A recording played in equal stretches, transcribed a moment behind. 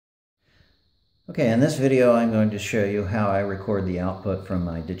Okay, in this video I'm going to show you how I record the output from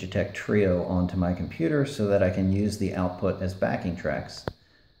my Digitech Trio onto my computer so that I can use the output as backing tracks.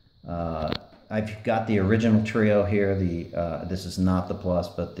 I've got the original Trio here. This is not the Plus,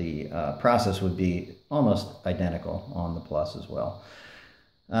 but the process would be almost identical on the Plus as well.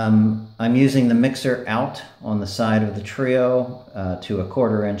 I'm using the mixer out on the side of the Trio to a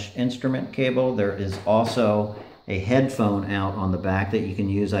 1/4-inch instrument cable. There is also a headphone out on the back that you can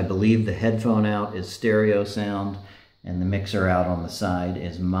use. I believe the headphone out is stereo sound and the mixer out on the side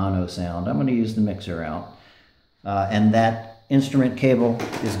is mono sound. I'm going to use the mixer out. And that instrument cable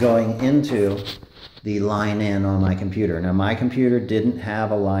is going into the line in on my computer. Now my computer didn't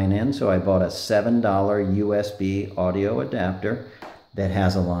have a line in, so I bought a $7 USB audio adapter that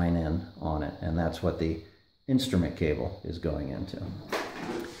has a line in on it, and that's what the instrument cable is going into.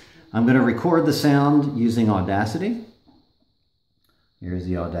 I'm going to record the sound using Audacity. Here's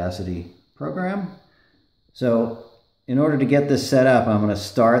the Audacity program. So in order to get this set up, I'm going to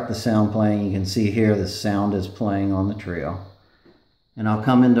start the sound playing. You can see here the sound is playing on the Trio. And I'll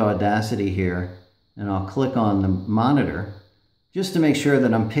come into Audacity here and I'll click on the monitor just to make sure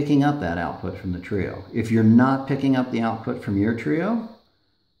that I'm picking up that output from the Trio. If you're not picking up the output from your Trio,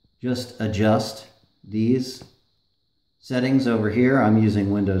 just adjust these settings over here. I'm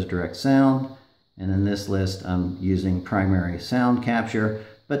using Windows Direct Sound, and in this list I'm using primary sound capture,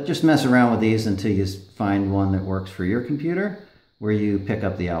 but just mess around with these until you find one that works for your computer where you pick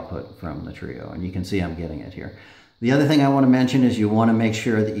up the output from the Trio, and you can see I'm getting it here. The other thing I want to mention is you want to make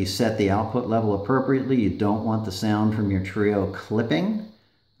sure that you set the output level appropriately. You don't want the sound from your Trio clipping.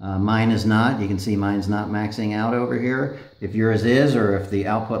 Mine is not. You can see mine's not maxing out over here. If yours is, or if the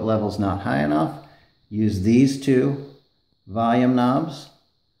output level's not high enough, use these two volume knobs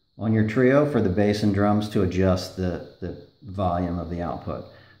on your Trio for the bass and drums to adjust the volume of the output.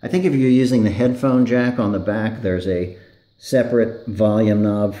 I think if you're using the headphone jack on the back, there's a separate volume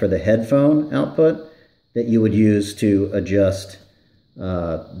knob for the headphone output that you would use to adjust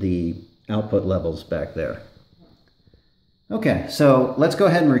the output levels back there. Okay, so let's go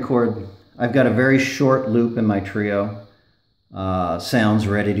ahead and record. I've got a very short loop in my Trio. Sounds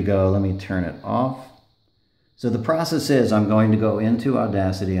ready to go. Let me turn it off. So the process is I'm going to go into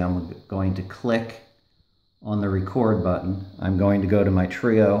Audacity. I'm going to click on the record button. I'm going to go to my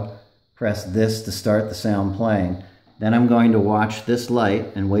Trio, press this to start the sound playing. Then I'm going to watch this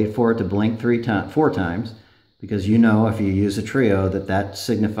light and wait for it to blink 4 times, because you know if you use a Trio that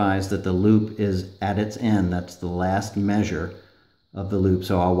signifies that the loop is at its end. That's the last measure of the loop.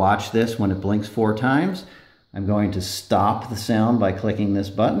 So I'll watch this. When it blinks 4 times, I'm going to stop the sound by clicking this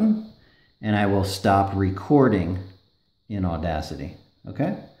button, and I will stop recording in Audacity.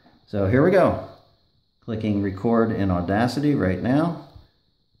 Okay, so here we go. Clicking record in Audacity right now.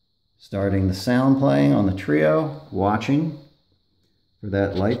 Starting the sound playing on the Trio, watching for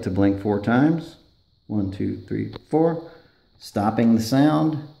that light to blink 4 times. 1, 2, 3, 4. Stopping the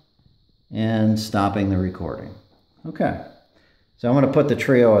sound and stopping the recording. Okay, so I'm going to put the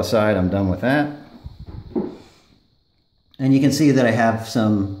Trio aside. I'm done with that. And you can see that I have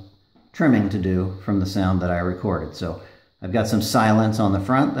some trimming to do from the sound that I recorded. So I've got some silence on the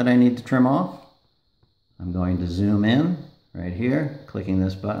front that I need to trim off. I'm going to zoom in right here, clicking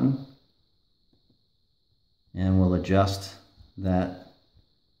this button, and we'll adjust that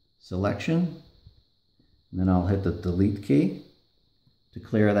selection. And then I'll hit the delete key to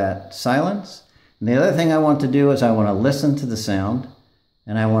clear that silence. And the other thing I want to do is I want to listen to the sound,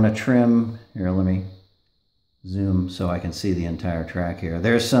 and I want to trim. Here, let me zoom so I can see the entire track here.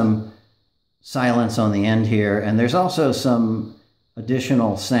 There's some silence on the end here, and there's also some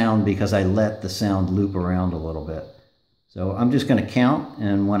additional sound because I let the sound loop around a little bit. So I'm just going to count,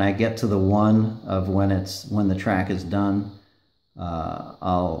 and when I get to the 1 of when the track is done,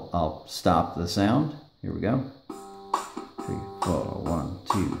 I'll stop the sound. Here we go. 3, 4, 1,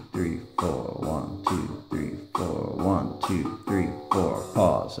 2, 3, 4, 1, 2, 3, 4, 1, 2, 3, 4.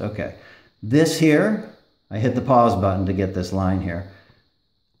 Pause. Okay. This here, I hit the pause button to get this line here.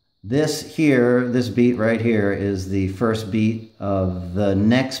 This here, this beat right here is the first beat of the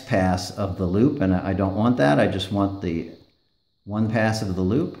next pass of the loop, and I don't want that. I just want the 1 pass of the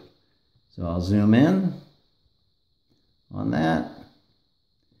loop. So I'll zoom in on that,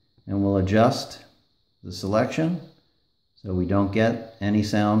 and we'll adjust the selection so we don't get any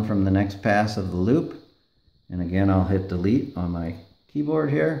sound from the next pass of the loop. And again, I'll hit delete on my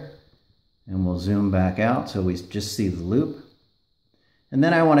keyboard here, and we'll zoom back out so we just see the loop. And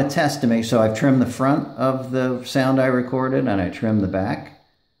then I want to test to make sure I've trimmed the front of the sound I recorded and I trimmed the back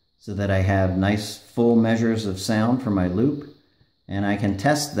so that I have nice full measures of sound for my loop. And I can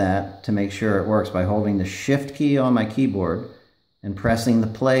test that to make sure it works by holding the Shift key on my keyboard and pressing the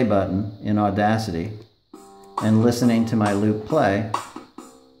play button in Audacity and listening to my loop play.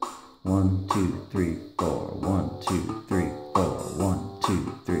 1, 2, 3, 4, 1, 2, 3, 4, 1,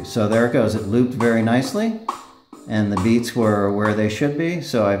 2, 3. So there it goes. It looped very nicely, and the beats were where they should be.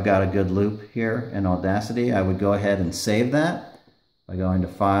 So I've got a good loop here in Audacity. I would go ahead and save that by going to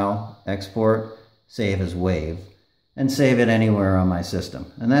File, Export, Save as Wave, and save it anywhere on my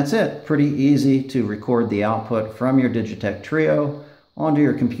system. And that's it. Pretty easy to record the output from your Digitech Trio onto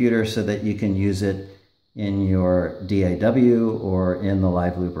your computer so that you can use it in your DAW or in the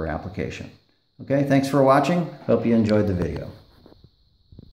Live Looper application. Okay, thanks for watching. Hope you enjoyed the video.